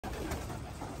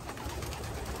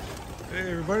Hey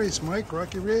everybody, it's Mike,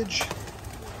 Rocky Ridge.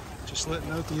 Just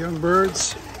letting out the young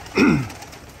birds.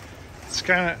 It's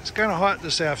kind of hot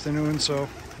this afternoon, so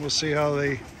we'll see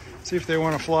if they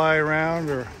want to fly around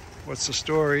or what's the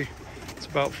story. It's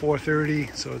about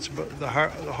 4:30, so it's about the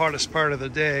hottest part of the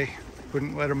day.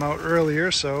 Couldn't let them out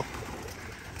earlier, so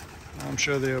I'm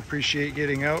sure they'll appreciate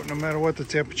getting out no matter what the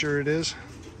temperature it is.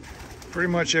 Pretty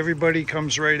much everybody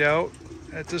comes right out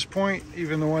at this point,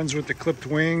 even the ones with the clipped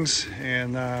wings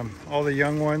and all the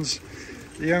young ones.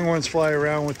 The young ones fly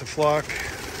around with the flock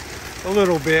a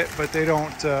little bit, but they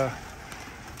don't. They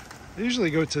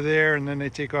usually go to there and then they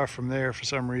take off from there for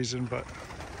some reason, but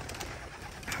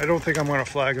I don't think I'm going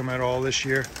to flag them at all this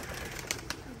year.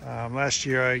 Last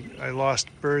year I lost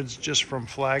birds just from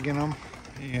flagging them,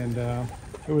 and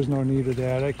there was no need of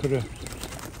that. I could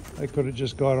have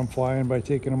just got them flying by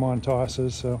taking them on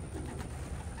tosses, so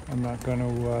I'm not going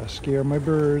to scare my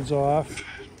birds off.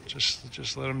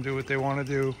 Just let them do what they want to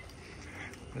do.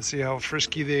 Let's see how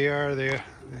frisky they are. They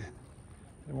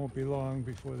won't be long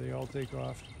before they all take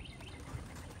off.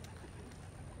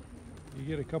 You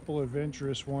get a couple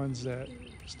adventurous ones that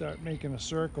start making a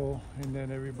circle, and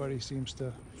then everybody seems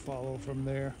to follow from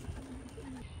there.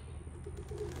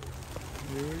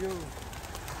 Here we go.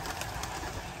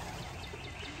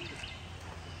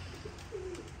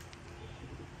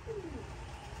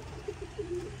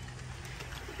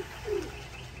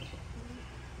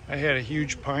 I had a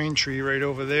huge pine tree right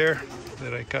over there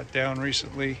that I cut down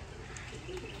recently,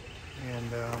 and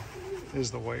there's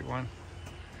the white one.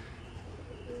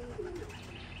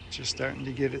 Just starting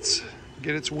to get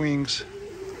its wings.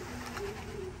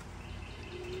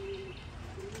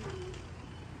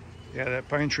 Yeah, that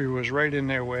pine tree was right in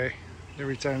their way.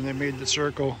 Every time they made the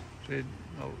circle,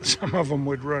 some of them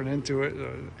would run into it.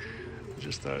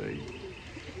 Just thought I'd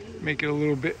make it a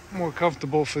little bit more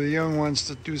comfortable for the young ones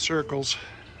to do circles.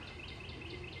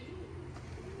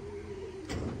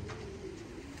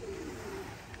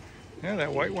 Yeah,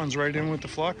 that white one's right in with the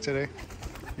flock today.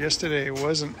 Yesterday it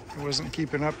wasn't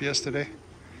keeping up yesterday.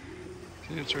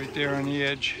 See, it's right there on the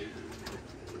edge.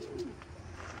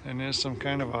 And there's some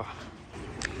kind of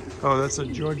oh, that's a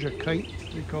Georgia kite,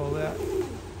 they call that.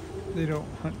 They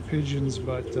don't hunt pigeons,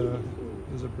 but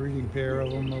there's a breeding pair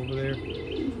of them over there.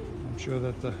 I'm sure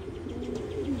that the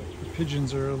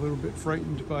pigeons are a little bit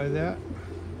frightened by that.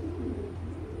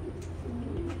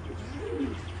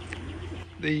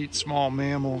 They eat small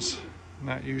mammals,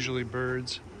 not usually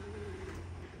birds.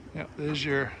 Yeah, there's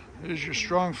your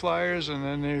strong flyers, and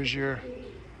then there's your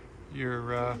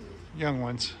young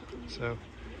ones. So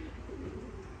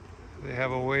they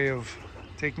have a way of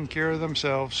taking care of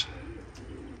themselves.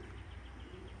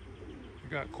 I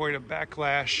got quite a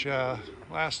backlash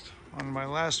on my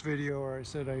last video where I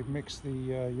said I mixed the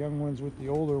young ones with the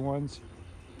older ones,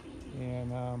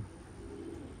 and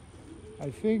I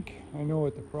think I know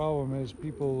what the problem is.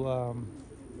 People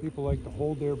like to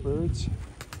hold their birds,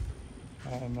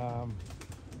 and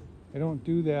they don't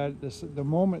do that. The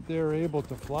moment they're able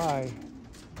to fly,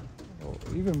 or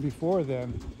even before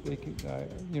then, they can,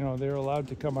 they're allowed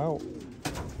to come out.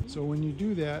 So when you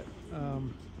do that,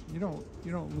 you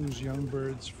don't lose young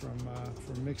birds from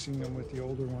mixing them with the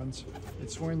older ones.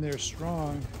 It's when they're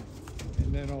strong,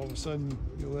 and then all of a sudden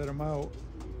you let them out,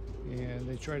 and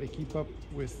they try to keep up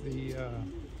with the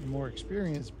more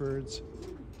experienced birds,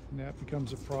 and that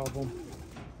becomes a problem.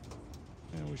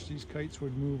 I wish these kites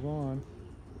would move on.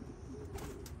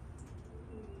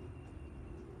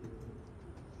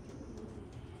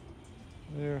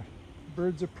 They're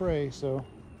birds of prey, so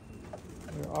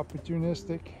they're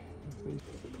opportunistic.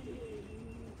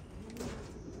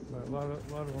 But a lot of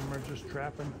them are just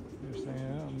trapping. They're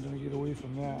saying, oh, I'm going to get away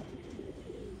from that.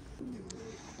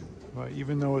 But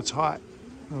even though it's hot,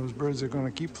 those birds are going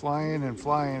to keep flying and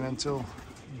flying until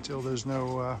there's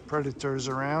no predators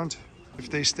around. If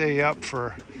they stay up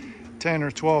for 10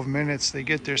 or 12 minutes, they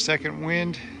get their second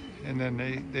wind, and then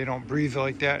they don't breathe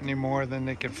like that anymore. Then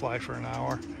they can fly for an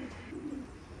hour.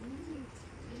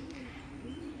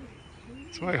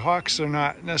 That's why hawks are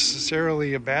not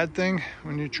necessarily a bad thing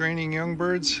when you're training young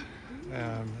birds.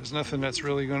 There's nothing that's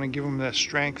really going to give them that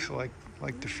strength like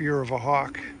the fear of a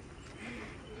hawk.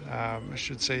 I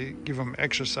should say, give them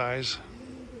exercise.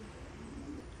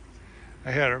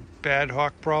 I had a bad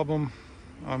hawk problem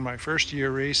on my first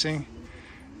year racing,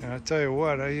 and I tell you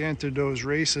what, I entered those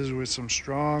races with some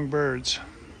strong birds,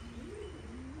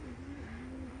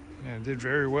 and did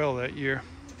very well that year.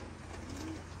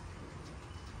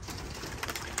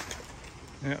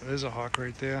 Yeah, there's a hawk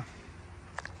right there.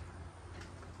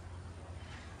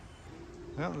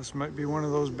 Well, this might be one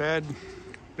of those bad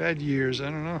years, I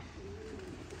don't know.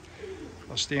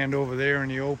 I'll stand over there in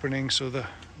the opening so the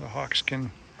hawks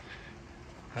can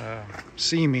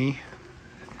see me.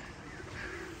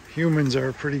 Humans are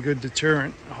a pretty good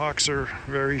deterrent. Hawks are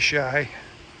very shy,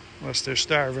 unless they're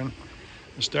starving.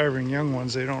 The starving young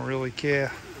ones, they don't really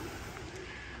care.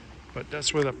 But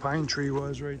that's where the pine tree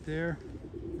was, right there,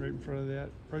 right in front of that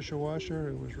pressure washer.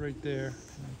 It was right there.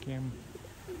 And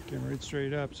I came right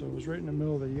straight up, so it was right in the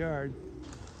middle of the yard.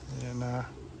 And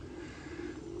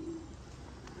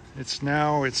it's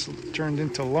turned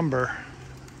into lumber.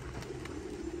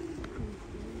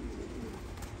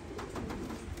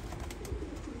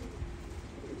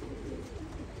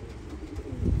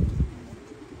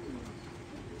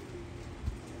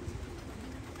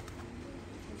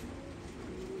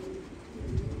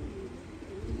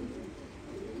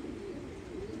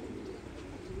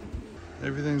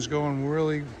 Everything's going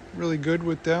really, really good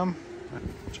with them.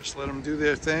 Just let them do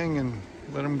their thing and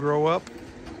let them grow up.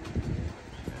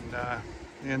 And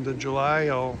end of July,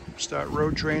 I'll start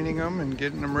road training them and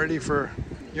getting them ready for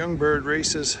young bird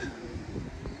races.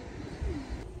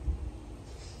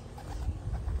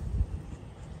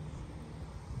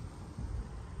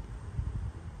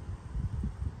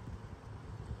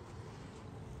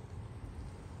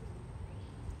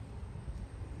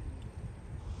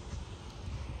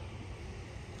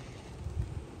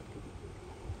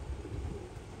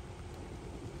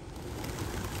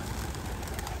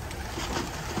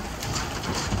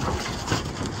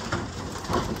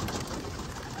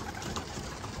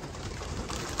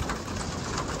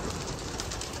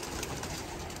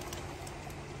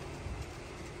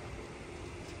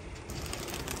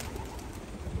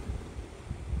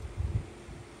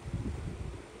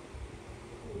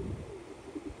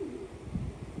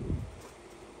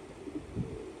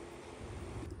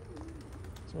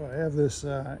 So I have this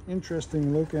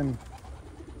interesting looking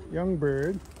young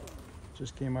bird.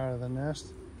 Just came out of the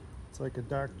nest. It's like a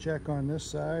dark check on this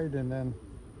side, and then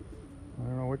I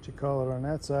don't know what you call it on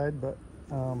that side, but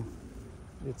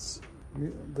it's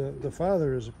the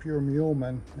father is a pure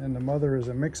muleman and the mother is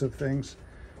a mix of things.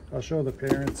 I'll show the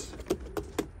parents.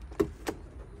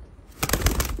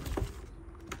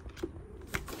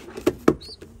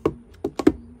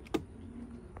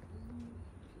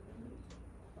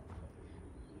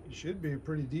 Should be a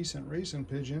pretty decent racing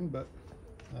pigeon, but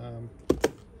I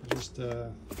just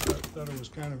thought it was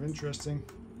kind of interesting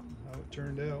how it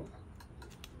turned out.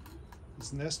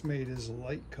 This nest mate is a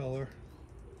light color.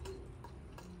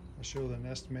 I'll show the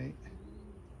nest mate.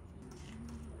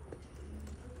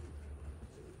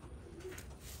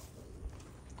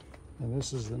 And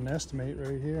this is the nest mate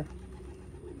right here.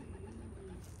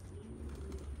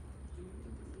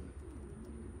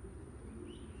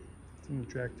 It's an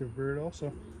attractive bird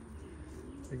also.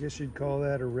 I guess you'd call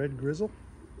that a red grizzle.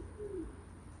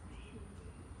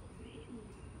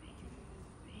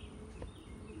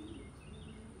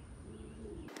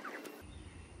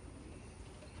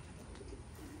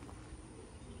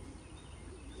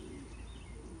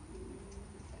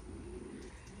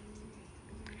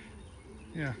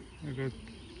 Yeah, I'll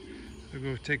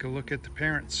go take a look at the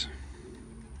parents.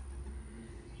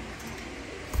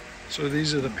 So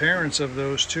these are the parents of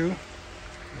those two.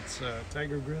 It's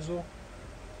Tiger Grizzle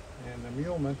and the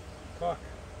Muleman Cock.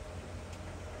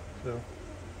 So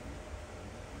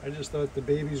I just thought the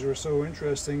babies were so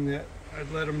interesting that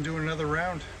I'd let them do another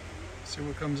round, see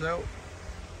what comes out.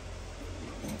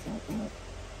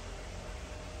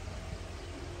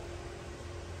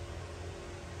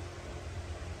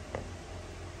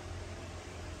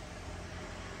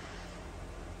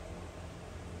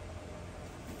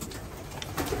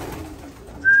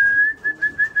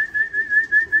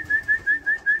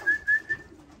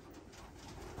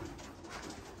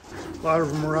 A lot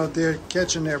of them were out there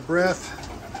catching their breath.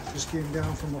 Just came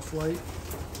down from a flight.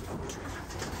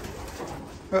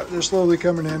 But they're slowly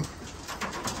coming in.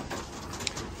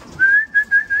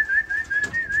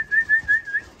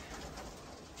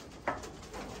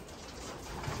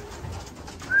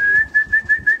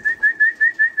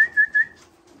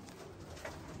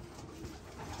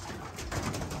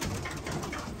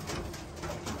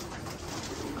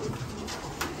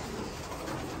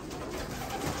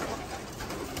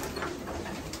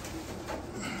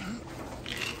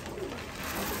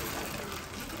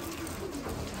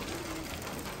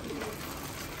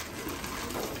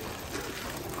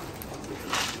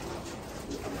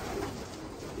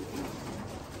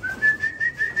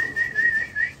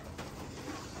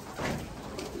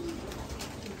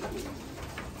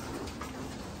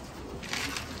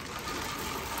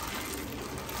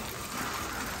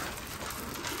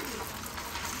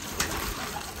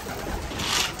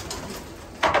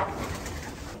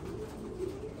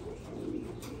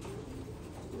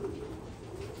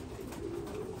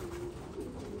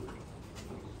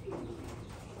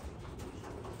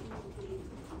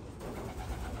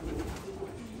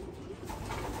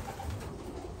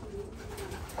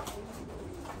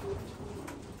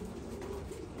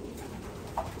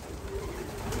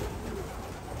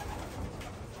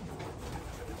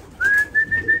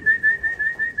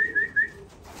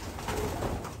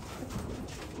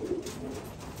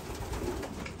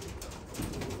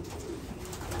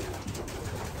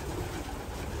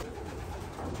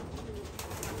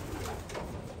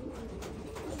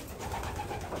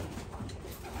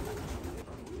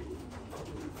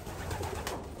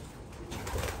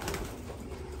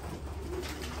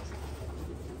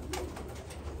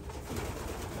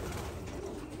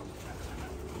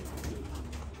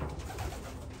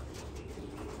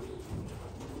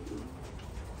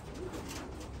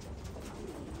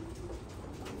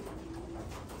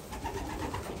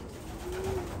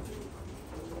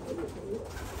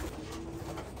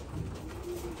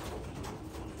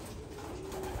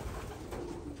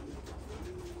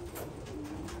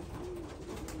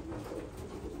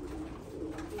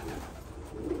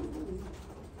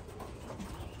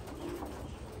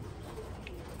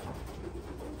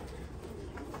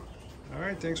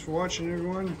 right, thanks for watching,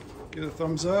 everyone. Give it a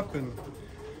thumbs up, and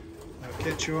I'll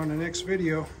catch you on the next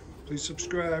video. Please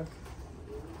subscribe.